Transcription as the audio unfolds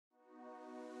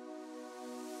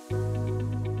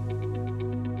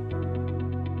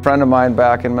A friend of mine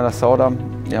back in Minnesota,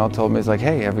 told me, he's like,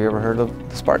 hey, have you ever heard of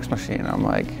the Sparx machine? I'm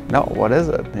like, no, what is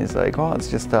it? And he's like, oh,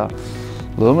 it's just a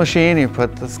little machine, you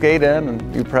put the skate in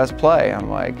and you press play.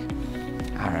 I'm like,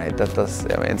 all right,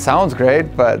 it sounds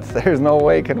great, but there's no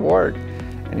way it can work.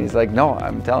 And he's like, no,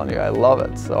 I'm telling you, I love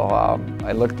it. So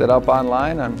I looked it up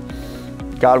online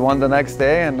and got one the next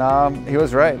day, and he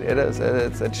was right.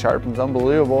 It sharpens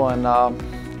unbelievable, and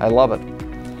I love it.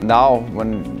 Now,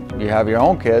 when you have your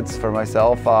own kids, for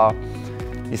myself,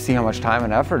 you see how much time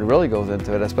and effort really goes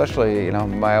into it, especially,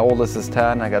 my oldest is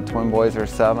 10, I got twin boys who are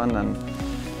 7,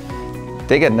 and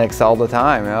they get nicks all the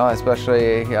time,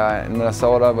 especially in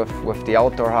Minnesota with the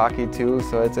outdoor hockey too.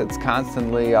 So it's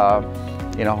constantly,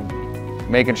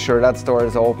 making sure that store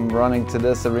is open, running to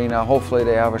this arena. Hopefully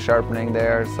they have a sharpening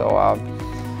there. So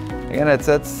again, it's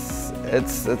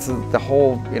the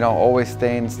whole, always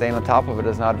staying on top of it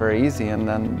is not very easy, and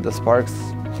then the Sparx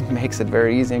makes it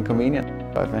very easy and convenient.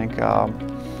 I think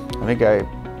I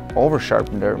over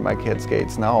sharpened my kids'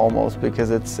 skates now almost,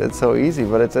 because it's so easy,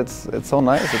 but it's so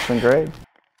nice. It's been great.